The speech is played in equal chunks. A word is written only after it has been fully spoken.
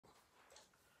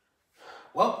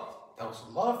Well, that was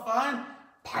a lot of fun.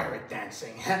 Pirate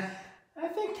dancing. I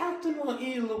think Captain will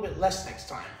eat a little bit less next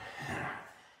time.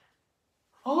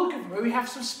 Oh, look, we have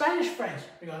some Spanish friends.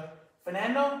 We got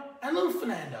Fernando and little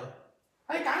Fernando.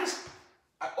 Hi, guys.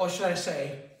 Or should I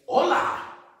say, hola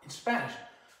in Spanish.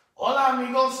 Hola,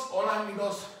 amigos. Hola,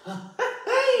 amigos.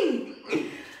 Hey!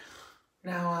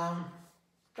 Now,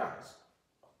 guys,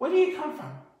 where do you come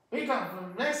from? We come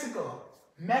from Mexico.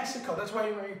 Mexico, that's why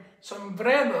you're wearing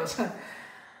sombreros.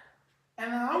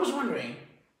 And I was wondering,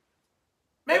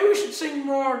 maybe we should sing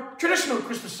more traditional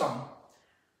Christmas song.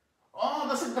 Oh,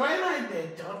 that's a great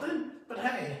idea, Jonathan. But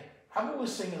hey, how about we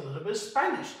sing a little bit of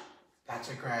Spanish? That's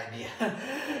a great idea.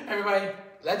 Everybody,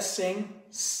 let's sing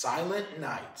Silent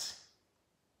Night.